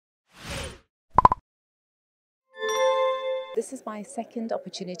This is my second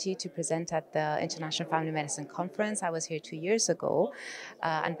opportunity to present at the International Family Medicine Conference. I was here 2 years ago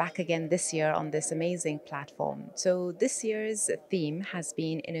and back again this year on this amazing platform. So this year's theme has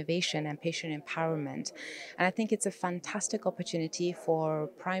been innovation and patient empowerment. And I think it's a fantastic opportunity for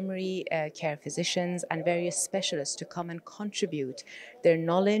primary care physicians and various specialists to come and contribute their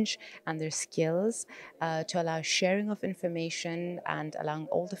knowledge and their skills to allow sharing of information and allowing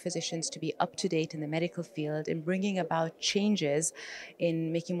all the physicians to be up to date in the medical field in bringing about changes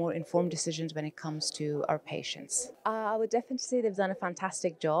in making more informed decisions when it comes to our patients. I would definitely say they've done a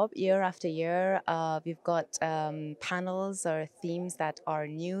fantastic job year after year. We've got panels or themes that are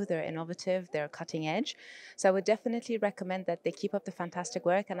new, they're innovative, they're cutting edge. So I would definitely recommend that they keep up the fantastic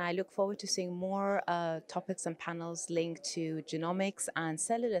work, and I look forward to seeing more topics and panels linked to genomics and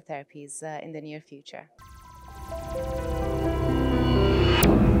cellular therapies in the near future.